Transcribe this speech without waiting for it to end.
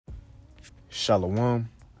Shalom.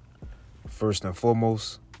 First and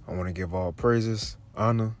foremost, I want to give all praises,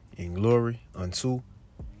 honor, and glory unto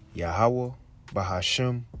Yahweh,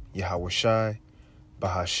 Bahashem, Yahweh Shai,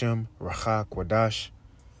 Bahashem, Racha Kwadash,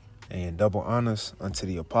 and double honors unto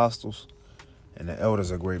the apostles and the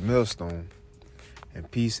elders of Great Millstone,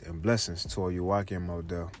 and peace and blessings to all you Wakim out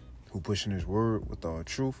there who pushing his word with all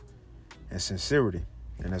truth and sincerity,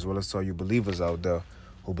 and as well as to all you believers out there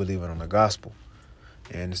who believe in the gospel.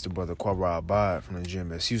 And it's the brother Kwara Abad from the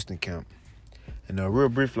GMS Houston camp. And real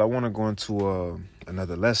briefly, I want to go into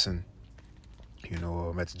another lesson.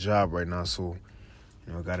 I'm at the job right now, so,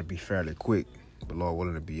 I got to be fairly quick, but Lord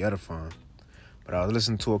willing to be edifying. But I was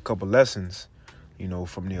listening to a couple lessons,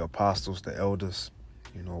 from the apostles, the elders,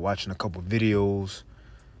 watching a couple videos,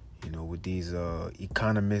 with these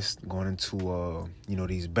economists going into,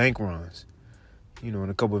 these bank runs, and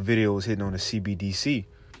a couple of videos hitting on the CBDC.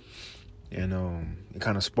 And it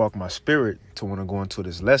kind of sparked my spirit to want to go into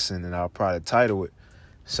this lesson, and I'll probably title it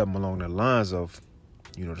something along the lines of,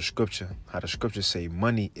 the scripture, how the scriptures say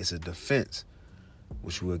money is a defense,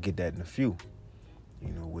 which we'll get that in a few,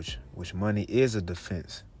 which money is a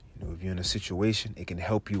defense. If you're in a situation, it can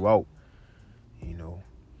help you out. If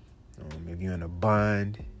you're in a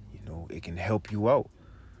bind, it can help you out.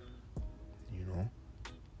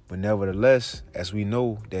 But nevertheless, as we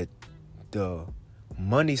know that the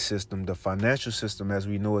money system, the financial system as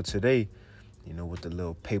we know it today, with the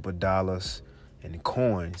little paper dollars and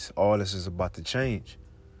coins, all this is about to change.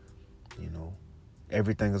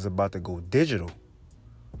 Everything is about to go digital.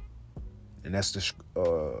 And that's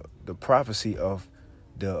the prophecy of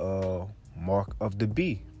the mark of the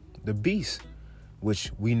beast,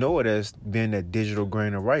 which we know it as being that digital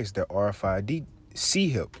grain of rice, that RFID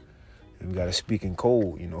C-HIP. And we got to speak in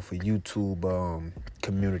code, for YouTube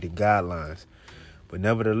community guidelines. But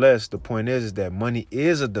nevertheless, the point is that money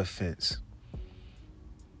is a defense,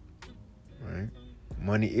 right?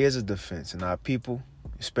 Money is a defense. And our people,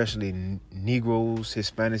 especially Negroes,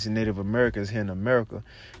 Hispanics, and Native Americans here in America,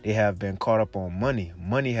 they have been caught up on money.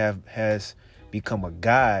 Money has become a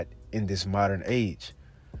god in this modern age.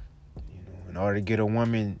 In order to get a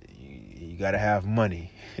woman, you got to have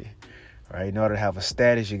money, right? In order to have a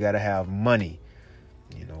status, you got to have money.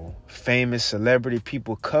 Famous celebrity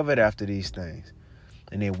people covet after these things.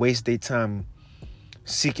 And they waste their time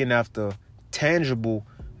seeking after tangible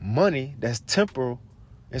money that's temporal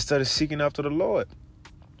instead of seeking after the Lord.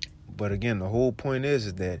 But again, the whole point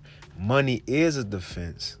is that money is a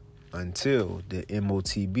defense until the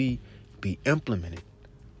MOTB be implemented.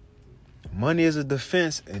 Money is a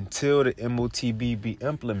defense until the MOTB be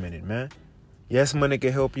implemented, man. Yes, money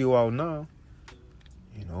can help you out now.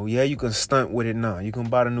 Yeah, you can stunt with it now. You can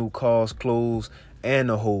buy the new cars, clothes, and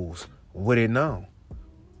the hoes with it now.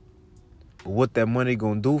 But what that money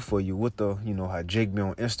gonna do for you? What how Jake be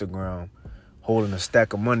on Instagram holding a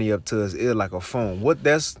stack of money up to his ear like a phone. What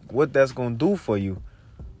that's gonna do for you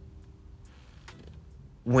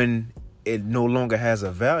when it no longer has a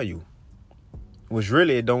value? Which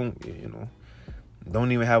really it don't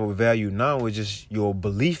even have a value now. It's just your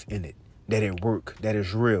belief in it, that it work, that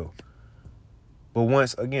it's real. But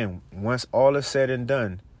once all is said and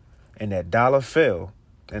done and that dollar fell,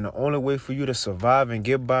 and the only way for you to survive and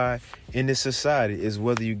get by in this society is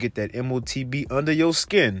whether you get that MOTB under your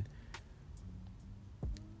skin.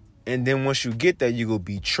 And then once you get that, you go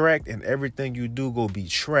be tracked, and everything you do go be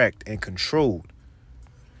tracked and controlled.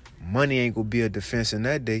 Money ain't gonna be a defense in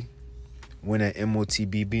that day when that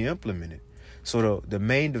MOTB be implemented. So the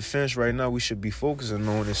main defense right now we should be focusing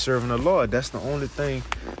on is serving the Lord. That's the only thing,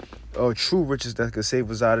 true riches that could save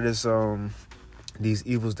us out of this these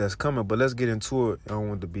evils that's coming. But let's get into it. I don't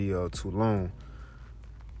want it to be too long.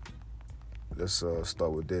 Let's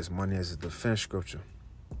start with this. Money as a defense scripture.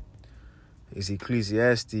 It's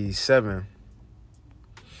Ecclesiastes 7.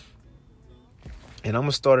 And I'm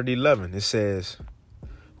going to start at 11. It says,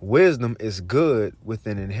 wisdom is good with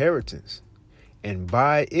an inheritance, and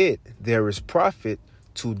by it there is profit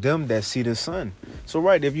to them that see the sun. So,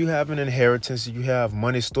 right, if you have an inheritance, you have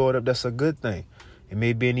money stored up, that's a good thing. It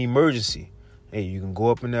may be an emergency. Hey, you can go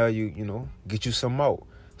up in there, get you some out.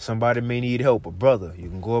 Somebody may need help, a brother. You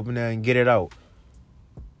can go up in there and get it out.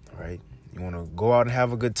 Right? You want to go out and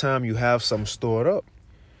have a good time, you have something stored up.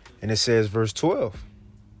 And it says, verse 12,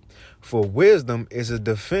 for wisdom is a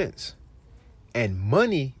defense, and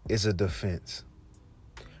money is a defense.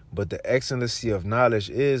 But the excellency of knowledge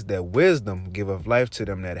is that wisdom giveth life to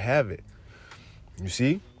them that have it. You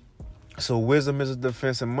see? So wisdom is a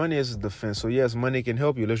defense and money is a defense. So yes, money can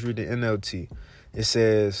help you. Let's read the NLT. It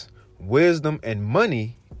says, wisdom and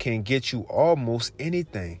money can get you almost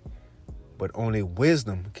anything, but only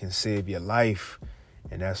wisdom can save your life.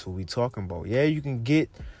 And that's what we talking about. Yeah, you can get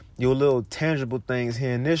your little tangible things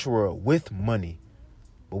here in this world with money.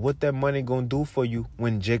 But what that money gonna do for you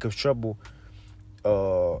when Jacob's trouble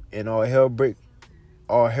and all hell break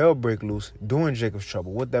loose during Jacob's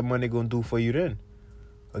trouble? What that money gonna do for you then?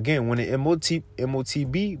 Again, when the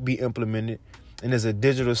MOTB be implemented and there's a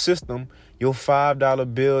digital system, your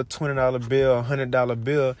 $5 bill, $20 bill, $100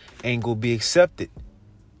 bill ain't gonna be accepted.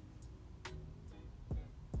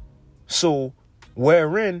 So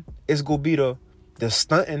wherein it's gonna be the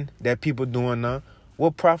stunting that people doing now,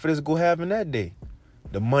 what profit is gonna have in that day?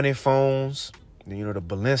 The money phones, the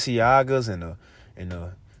Balenciagas and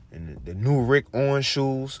the new Rick Owens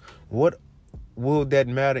shoes. What will that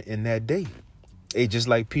matter in that day? It's just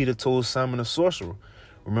like Peter told Simon the sorcerer.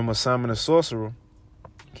 Remember Simon the sorcerer?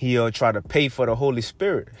 He tried to pay for the Holy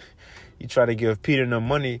Spirit. He tried to give Peter the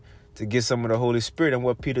money to get some of the Holy Spirit. And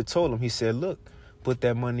what Peter told him, he said, look, put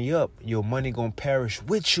that money up. Your money gonna perish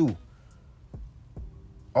with you.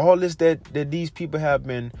 All this that these people have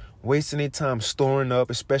been wasting their time storing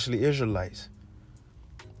up, especially Israelites.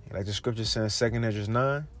 Like the scripture says, 2 Ezra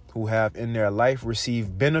 9, who have in their life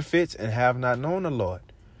received benefits and have not known the Lord.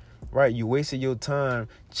 Right? You wasted your time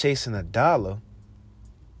chasing a dollar.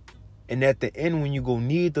 And at the end, when you go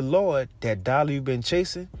need the Lord, that dollar you've been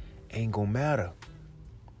chasing ain't gonna matter.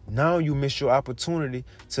 Now you miss your opportunity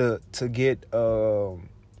to get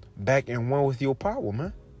back in one with your power,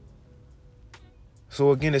 man.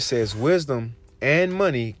 So again, it says wisdom and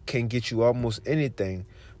money can get you almost anything,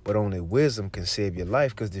 but only wisdom can save your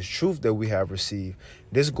life, because this truth that we have received,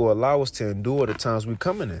 this will allow us to endure the times we're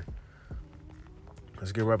coming in.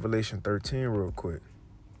 Let's get Revelation 13 real quick.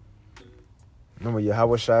 Remember,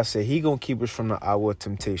 Yahweh Shai said he going to keep us from the hour of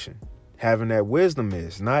temptation. Having that wisdom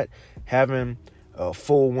is not having a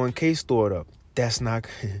 401k stored up. That's not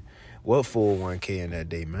what 401k in that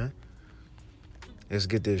day, man. Let's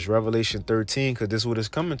get this Revelation 13, because this is what it's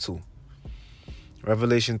coming to.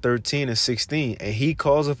 Revelation 13 and 16. And he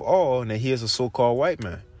causeth all, and that he is a so-called white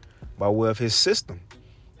man by way of his system.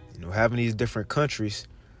 Having these different countries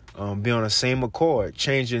be on the same accord,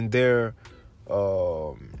 changing their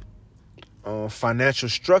financial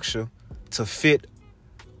structure to fit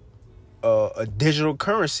a digital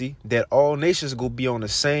currency that all nations go be on the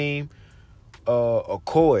same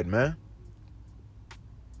accord, man.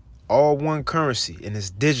 All one currency, and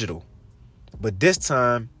it's digital. But this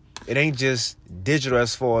time, it ain't just digital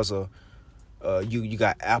as far as you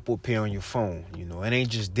got Apple Pay on your phone. It ain't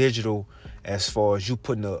just digital as far as you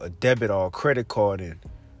putting a debit or a credit card in.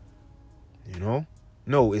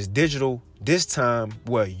 No, it's digital this time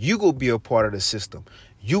where you go be a part of the system.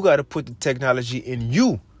 You got to put the technology in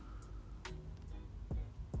you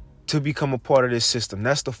to become a part of this system.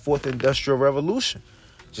 That's the fourth industrial revolution.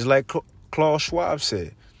 Just like Klaus Schwab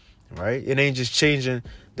said, right? It ain't just changing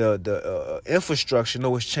the infrastructure.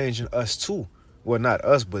 No, it's changing us too. Well, not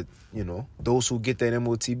us, but, those who get that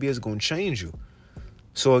MOTB is going to change you.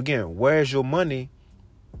 So again, where's your money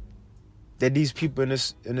that these people in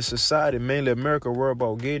this society, mainly America, worry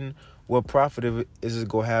about getting? What profit is it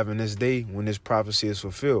going to have in this day when this prophecy is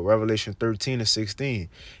fulfilled? Revelation 13 and 16.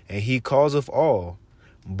 And he causeth all,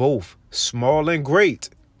 both small and great,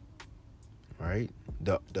 right?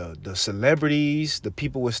 The celebrities, the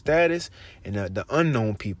people with status, and the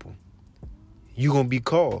unknown people. You're going to be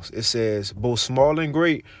caused. It says both small and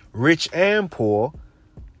great, rich and poor.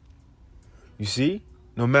 You see?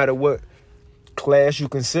 No matter what class you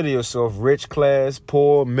consider yourself, rich class,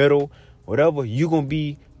 poor, middle, whatever, you're going to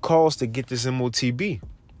be caused to get this MOTB.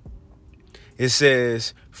 It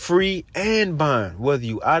says free and bond, whether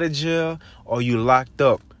you out of jail or you locked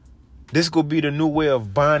up. This going to be the new way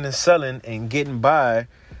of buying and selling and getting by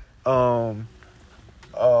in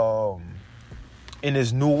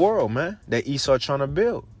this new world, man, that Esau trying to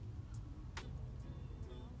build.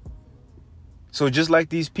 So just like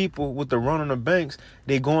these people with the run on the banks,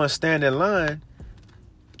 they go and stand in line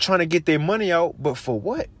trying to get their money out. But for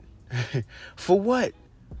what? For what?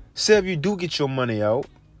 Say if you do get your money out,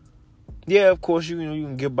 yeah, of course, you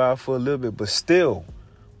can get by for a little bit. But still,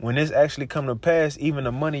 when this actually come to pass, even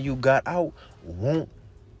the money you got out won't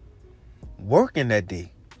work in that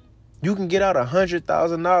day. You can get out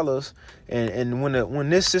 $100,000, and when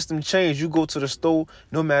this system changed, you go to the store,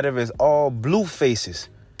 no matter if it's all blue faces,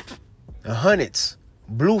 the hundreds,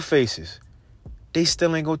 blue faces, they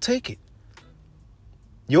still ain't gonna take it.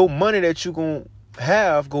 Your money that you gonna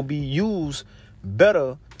have gonna be used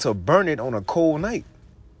better to burn it on a cold night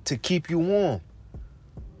to keep you warm.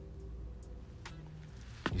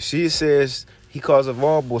 You see, it says, he causeth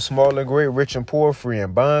all, both small and great, rich and poor, free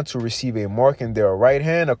and bond, to receive a mark in their right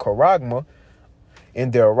hand, a charagma,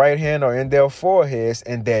 in their right hand or in their foreheads,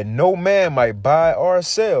 and that no man might buy or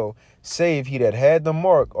sell, save he that had the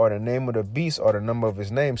mark or the name of the beast or the number of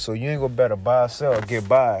his name. So you ain't gonna better buy or sell or get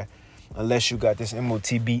by unless you got this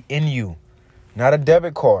MOTB in you. Not a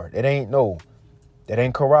debit card. That ain't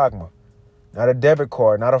Karagma. Not a debit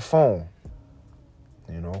card, not a phone.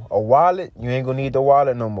 You know, a wallet, you ain't gonna need the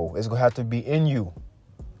wallet no more. It's gonna have to be in you.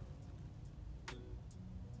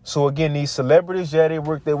 So again, these celebrities, yeah, they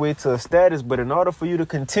work their way to a status, but in order for you to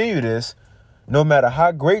continue this, no matter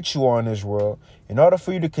how great you are in this world, in order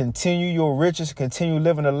for you to continue your riches, continue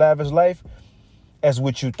living a lavish life as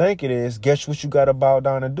what you think it is, guess what you gotta bow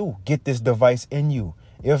down and do? Get this device in you.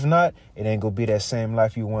 If not, it ain't gonna be that same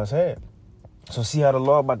life you once had. So see how the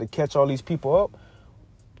Lord about to catch all these people up?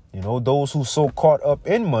 You know, those who so caught up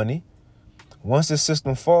in money, once the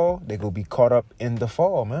system fall, they gonna be caught up in the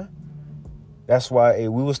fall, man. That's why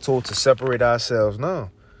we was told to separate ourselves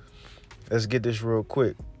now. Let's get this real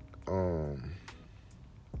quick.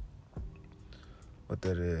 What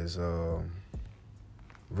that is?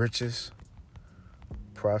 Riches,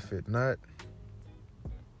 profit not.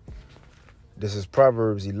 This is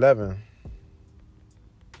Proverbs 11.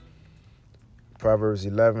 Proverbs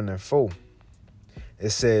 11 and 4.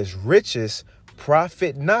 It says, riches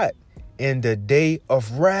profit not in the day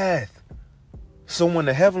of wrath. So when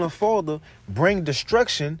the Heavenly Father bring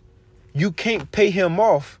destruction, you can't pay him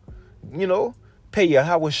off, you know, pay your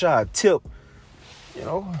Hawashai tip, you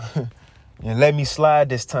know, and let me slide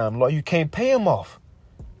this time. Lord, you can't pay him off.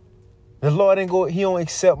 The Lord he don't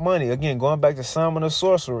accept money. Again, going back to Simon the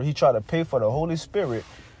sorcerer, he tried to pay for the Holy Spirit.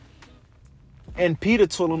 And Peter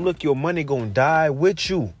told him, look, your money gonna die with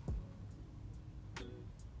you.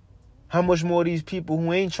 How much more of these people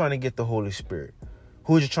who ain't trying to get the Holy Spirit,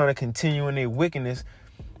 who are just trying to continue in their wickedness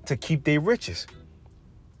to keep their riches?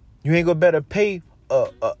 You ain't gonna better pay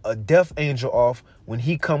a death angel off when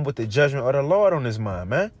he come with the judgment of the Lord on his mind,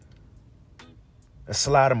 man. And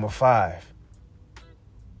slide him a 5.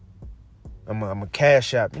 I'm a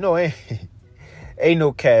Cash App. You know, ain't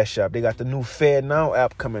no Cash App. They got the new Fed Now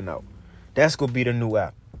app coming out. That's gonna be the new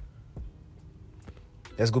app.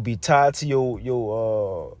 That's gonna be tied to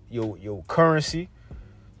your currency,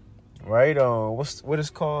 right? What is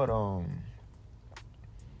called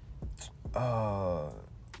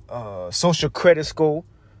social credit score,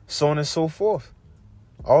 so on and so forth.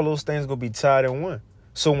 All those things gonna be tied in one.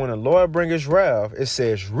 So when the Lord bring his wrath, it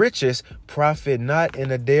says, riches profit not in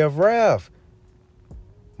the day of wrath,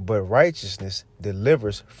 but righteousness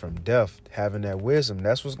delivers from death. Having that wisdom,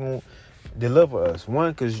 that's what's gonna deliver us.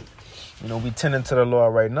 One, because, you know, we tending to the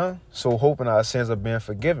Lord right now, so hoping our sins are being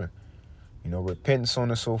forgiven. You know, repentance, so on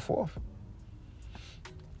and so forth.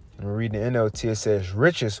 And we're reading the NLT, it says,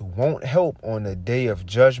 riches won't help on the day of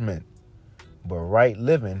judgment, but right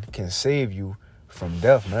living can save you from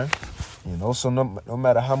death, man. You know, so no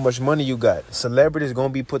matter how much money you got, celebrities going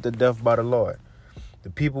to be put to death by the Lord.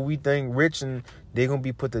 The people we think rich, and they're going to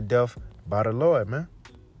be put to death by the Lord, man.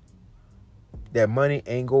 That money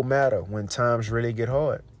ain't going to matter when times really get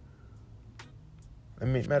hard. I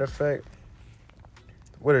mean, matter of fact,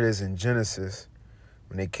 what it is in Genesis,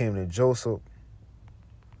 when they came to Joseph.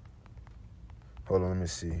 Hold on, let me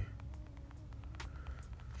see.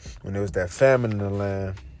 When there was that famine in the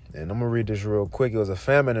land, and I'm going to read this real quick. It was a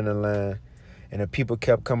famine in the land, and the people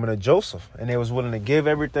kept coming to Joseph, and they was willing to give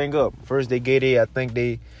everything up. First, they gave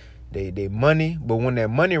they money, but when that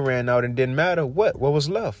money ran out, it didn't matter what was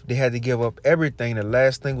left. They had to give up everything. The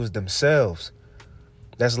last thing was themselves.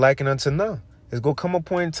 That's likened unto now. There's gonna come a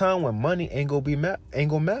point in time when money ain't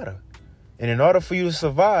gonna matter. And in order for you to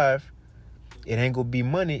survive, it ain't gonna be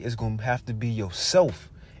money. It's gonna have to be yourself.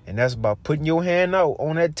 And that's about putting your hand out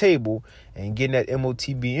on that table and getting that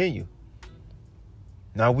MOTB in you.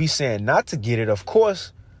 Now, we saying not to get it, of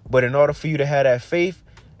course, but in order for you to have that faith,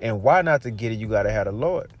 and why not to get it, you got to have the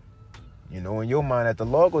Lord. You know, in your mind, that the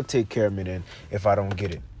Lord will take care of me then if I don't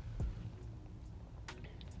get it.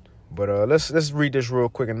 But let's read this real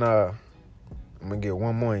quick, and now I'm going to get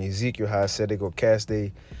one more in Ezekiel, how I said they go cast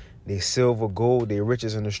they silver, gold, their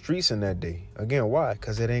riches in the streets in that day. Again, why?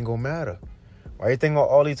 Because it ain't going to matter. Why you think of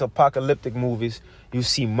all these apocalyptic movies, you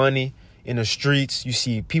see money in the streets, you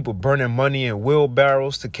see people burning money in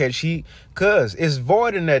wheelbarrows to catch heat, because it's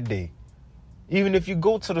void in that day. Even if you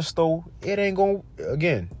go to the store, it ain't going to,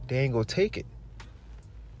 again, they ain't going to take it.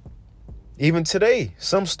 Even today,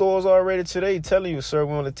 some stores already today telling you, sir,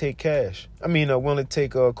 we only take cash. We only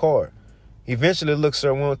take a card. Eventually, look,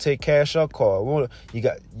 sir, we don't take cash or card. You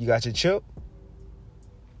got your chip?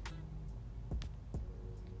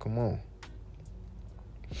 Come on.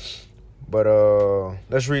 But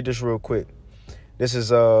let's read this real quick. This is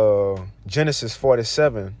Genesis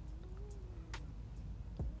 47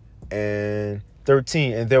 and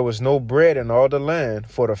 13. And there was no bread in all the land,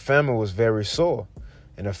 for the famine was very sore,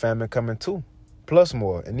 and the famine coming too, plus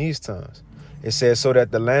more in these times. It says, so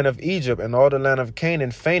that the land of Egypt and all the land of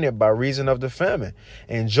Canaan fainted by reason of the famine.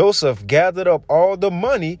 And Joseph gathered up all the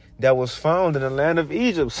money that was found in the land of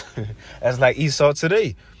Egypt. That's like Esau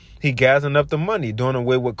today. He gathering up the money, doing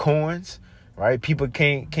away with coins, right? People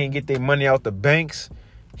can't get their money out the banks.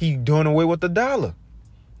 He doing away with the dollar.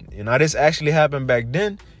 You know, this actually happened back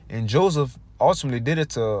then. And Joseph ultimately did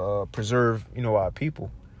it to preserve, our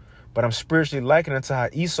people. But I'm spiritually likening it to how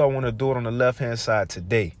Esau want to do it on the left-hand side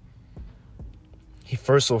today.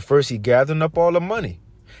 First he gathered up all the money.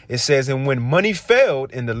 It says, and when money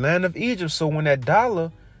failed in the land of Egypt, so when that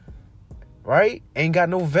dollar, right, ain't got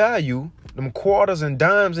no value, them quarters and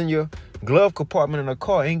dimes in your glove compartment in a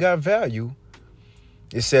car ain't got value.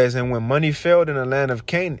 It says, and when money failed in the land of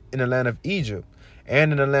Canaan, in the land of Egypt,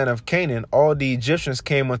 and in the land of Canaan, all the Egyptians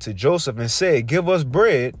came unto Joseph and said, give us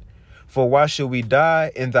bread, for why should we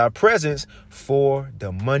die in thy presence? For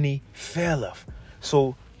the money faileth.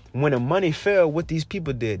 So when the money fell, what these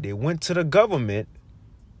people did, they went to the government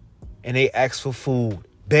and they asked for food,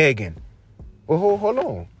 begging. Well, hold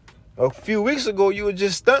on. A few weeks ago, you were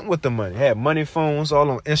just stunting with the money. Had money phones all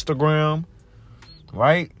on Instagram,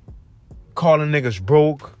 right? Calling niggas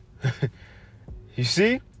broke. You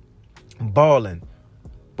see? Balling.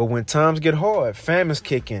 But when times get hard, famines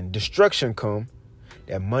kick in, destruction come,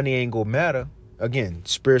 that money ain't gonna matter. Again,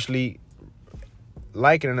 spiritually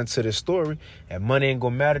likening it to this story, and money ain't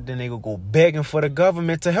gonna matter, then they gonna go begging for the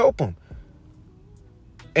government to help them.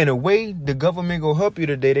 In a way, the government gonna help you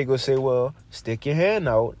today. They gonna say, well, stick your hand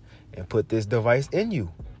out and put this device in you,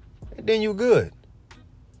 and then you good.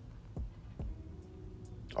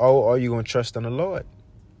 Or are you gonna trust in the Lord?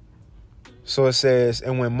 So it says,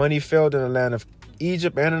 and when money failed in the land of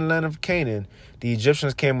Egypt and in the land of Canaan, the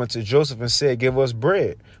Egyptians came unto Joseph and said, give us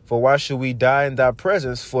bread, for why should we die in thy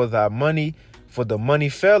presence? For the money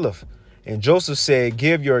faileth. And Joseph said,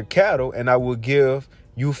 give your cattle, and I will give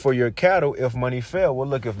you for your cattle if money fail. Well,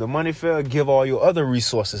 look, if the money fail, give all your other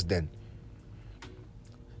resources then.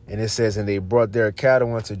 And it says, and they brought their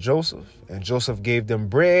cattle unto Joseph, and Joseph gave them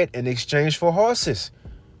bread in exchange for horses,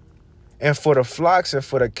 and for the flocks, and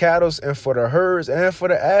for the cattle, and for the herds, and for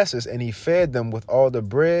the asses. And he fed them with all the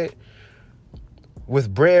bread,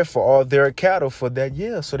 with bread for all their cattle for that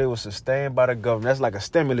year. So they were sustained by the government. That's like a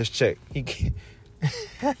stimulus check.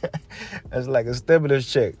 That's like a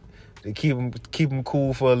stimulus check to keep them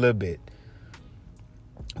cool for a little bit.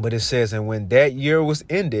 But it says, and when that year was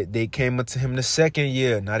ended, they came unto him the second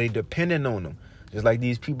year. Now they depending on him. Just like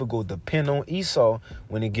these people go depend on Esau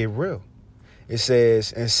when it get real. It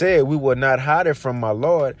says, and said, we will not hide it from my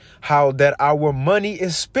Lord, how that our money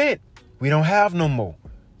is spent. We don't have no more.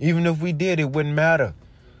 Even if we did, it wouldn't matter.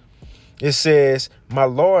 It says, my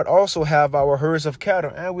Lord also have our herds of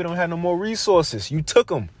cattle, and we don't have no more resources. You took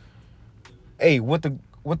them. Hey, what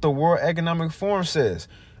the World Economic Forum says,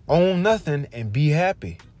 own nothing and be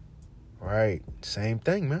happy. Right. Same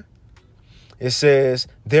thing, man. It says,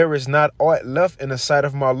 there is not aught left in the sight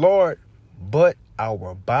of my Lord, but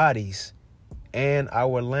our bodies and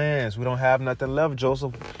our lands. We don't have nothing left,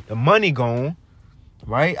 Joseph. The money gone,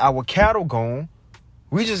 right? Our cattle gone.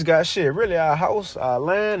 We just got shit, really, our house, our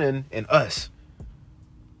land, and us.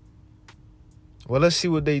 Well, let's see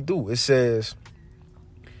what they do. It says,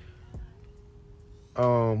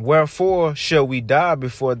 wherefore shall we die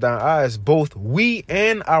before thine eyes, both we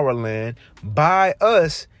and our land, buy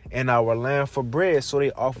us and our land for bread. So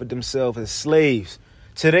they offered themselves as slaves.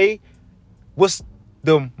 Today, what's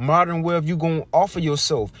the modern way of you going to offer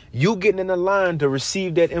yourself? You getting in the line to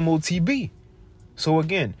receive that MOTB. So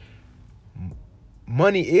again,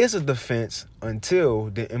 money is a defense until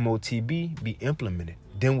the MOTB be implemented.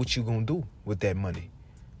 Then what you gonna do with that money?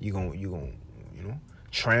 You gonna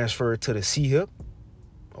transfer it to the C-HIP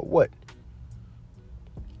or what?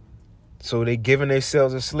 So they giving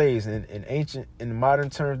themselves as slaves. In modern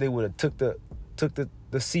terms, they would have took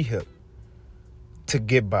the C-HIP to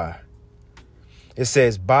get by. It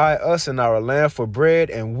says, buy us and our land for bread,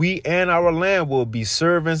 and we and our land will be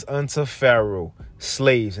servants unto Pharaoh,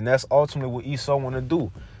 slaves. And that's ultimately what Esau want to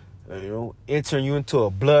do. Entering you into a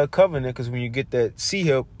blood covenant, because when you get that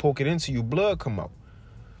C-HIP, poke it into you, blood come out.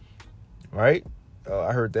 Right?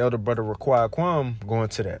 I heard the elder brother Require Quam going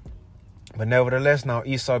to that. But nevertheless, now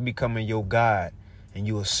Esau becoming your God, and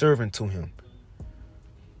you a servant to him.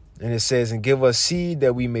 And it says, and give us seed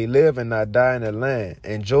that we may live and not die in the land.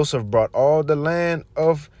 And Joseph brought all the land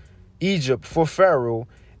of Egypt for Pharaoh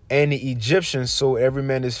And the Egyptians sold every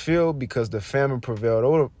man his field, because the famine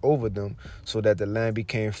prevailed over them, so that the land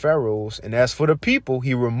became Pharaoh's. And as for the people,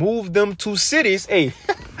 he removed them to cities,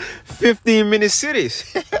 15-minute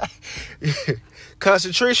cities,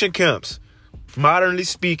 concentration camps. Modernly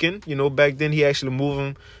speaking, back then he actually moved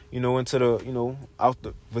them, into the, out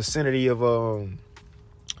the vicinity of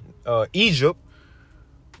Egypt.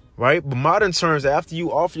 Right? But modern terms, after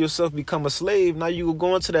you offer yourself, become a slave, now you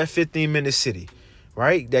go into that 15-minute city.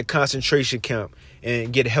 Right? That concentration camp,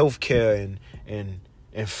 and get health care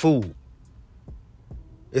and food.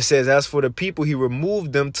 It says, as for the people, he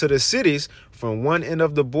removed them to the cities from one end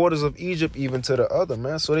of the borders of Egypt even to the other,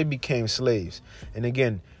 man. So they became slaves. And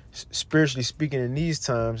again, spiritually speaking, in these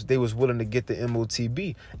times, they was willing to get the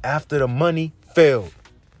MOTB after the money failed.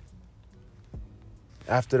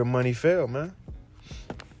 After the money failed, man.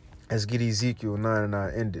 Let's get Ezekiel 9 and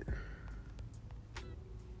I end it.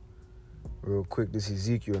 Real quick, this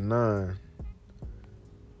Ezekiel 9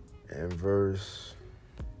 and verse,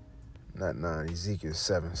 not 9, Ezekiel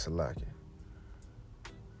 7, Salakia.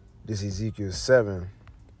 This Ezekiel 7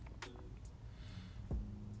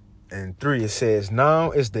 and 3, it says, now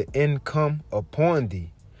is the end come upon thee.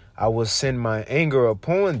 I will send my anger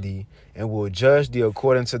upon thee, and will judge thee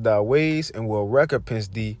according to thy ways, and will recompense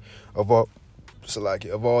thee of all, Salakia,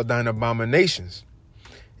 of all thine abominations.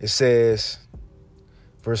 It says,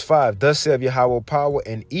 verse 5, thus saith Yahweh power,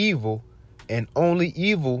 and evil, and only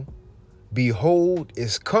evil, behold,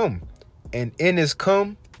 is come, and end is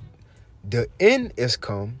come, the end is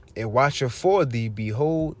come, and watcher for thee,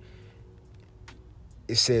 behold,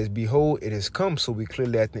 it says, behold, it is come. So we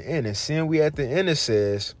clearly at the end. And seeing we at the end, it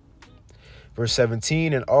says, verse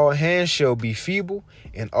 17, and all hands shall be feeble,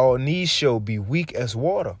 and all knees shall be weak as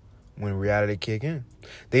water, when reality kick in.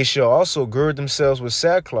 They shall also gird themselves with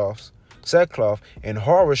sackcloth, and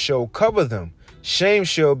horror shall cover them. Shame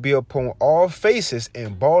shall be upon all faces,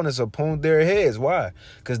 and baldness upon their heads. Why?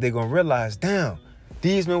 Because they're going to realize, damn,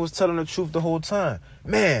 these men was telling the truth the whole time.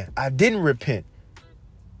 Man, I didn't repent.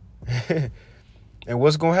 And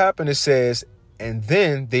what's going to happen, it says, and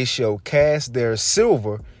then they shall cast their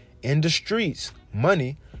silver in the streets,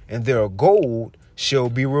 money, and their gold shall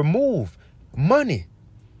be removed, money.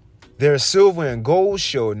 Their silver and gold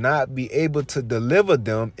shall not be able to deliver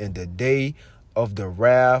them in the day of the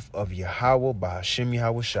wrath of Yahweh by Hashem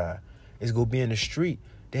Yahweh Shai. It's going to be in the street.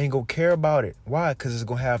 They ain't going to care about it. Why? Because it's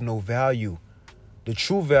going to have no value. The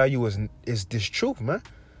true value is this truth, man.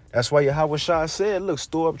 That's why Yahweh Shai said, look,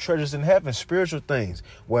 store up treasures in heaven, spiritual things,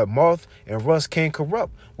 where moth and rust can't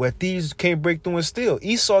corrupt, where thieves can't break through and steal.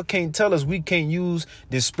 Esau can't tell us we can't use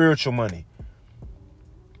this spiritual money.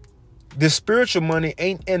 This spiritual money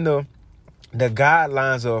ain't in the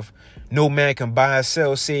guidelines of no man can buy or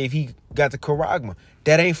sell, save he got the charagma.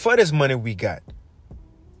 That ain't for this money we got.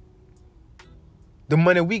 The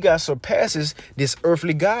money we got surpasses this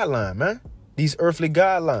earthly guideline, man. These earthly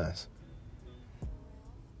guidelines.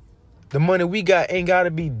 The money we got ain't got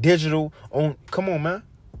to be digital on. Come on, man.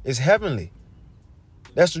 It's heavenly.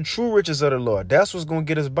 That's the true riches of the Lord. That's what's going to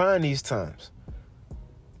get us by in these times.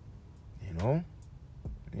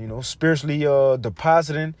 Spiritually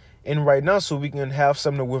depositing in right now so we can have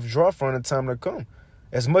something to withdraw from the time to come.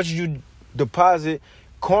 As much as you deposit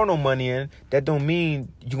carnal money in, that don't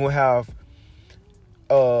mean you're going to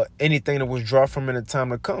have anything to withdraw from in the time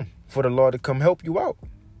to come for the Lord to come help you out.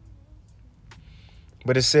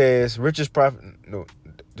 But it says, richest prophet, no,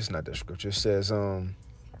 this is not that scripture. It says,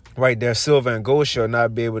 right there, silver and gold shall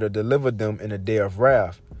not be able to deliver them in the day of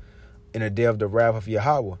wrath, in the day of the wrath of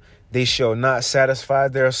Yahweh. They shall not satisfy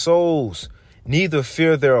their souls, neither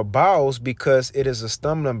fear their bowels, because it is a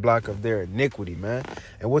stumbling block of their iniquity, man.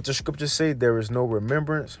 And what the scriptures say, there is no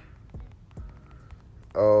remembrance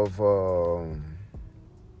of,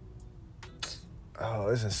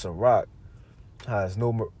 this is Sirach. There's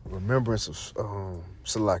no remembrance of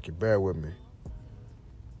Salaki. Bear with me.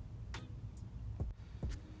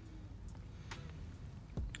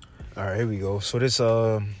 All right, here we go. So this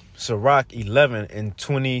Sirach 11 and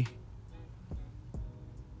 20.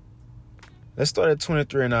 Let's start at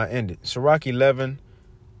 23 and I'll end it. Sirach 11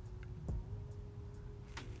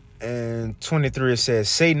 and 23, it says,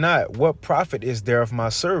 say not, what profit is there of my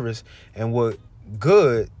service, and what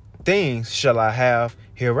good things shall I have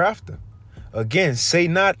hereafter? Again, say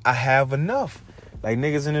not, I have enough. Like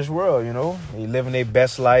niggas in this world, they living their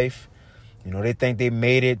best life. They think they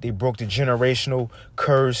made it. They broke the generational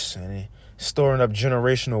curse and they storing up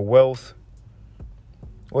generational wealth.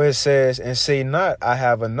 Where it says, and say not, I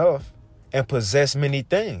have enough and possess many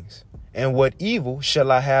things. And what evil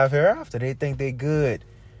shall I have hereafter? They think they good.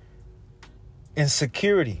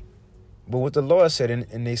 Insecurity. But what the Lord said,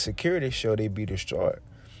 in their security shall they be destroyed.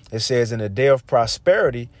 It says, in the day of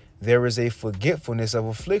prosperity, there is a forgetfulness of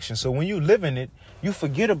affliction. So when you live in it, you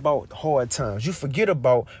forget about hard times. You forget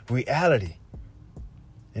about reality.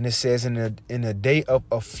 And it says, in the day of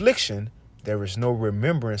affliction, there is no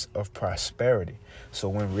remembrance of prosperity. So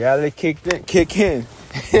when reality kick in,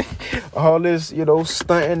 all this,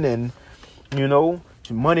 stunting and,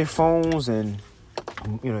 money phones and,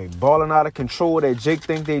 balling out of control that Jake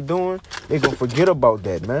think they doing, they gonna forget about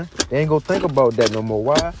that, man. They ain't gonna think about that no more.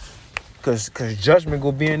 Why? Cause judgment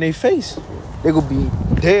gonna be in their face. They gonna be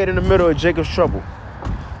dead in the middle of Jacob's trouble.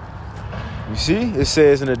 You see, it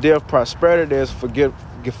says, in the day of prosperity, there's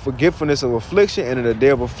forgetfulness of affliction, and in the day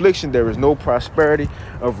of affliction, there is no prosperity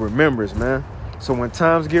of remembrance, man. So when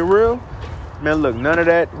times get real, man, look, none of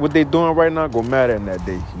that, what they doing right now, gonna matter in that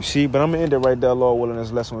day. You see, but I'm gonna end it right there, Lord willing.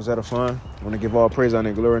 This lesson was edifying. I want to give all praise, honor,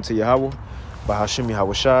 and glory unto Yahweh, Bahashim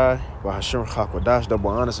Yahweh Shai, Bahashim Chakwadash, double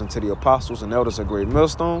honors unto the apostles and elders of Great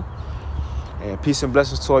Millstone. And peace and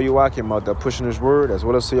blessings to all you out here out there pushing this word, as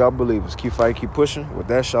well as to y'all believers. Keep fighting, keep pushing. With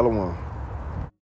that, shalom.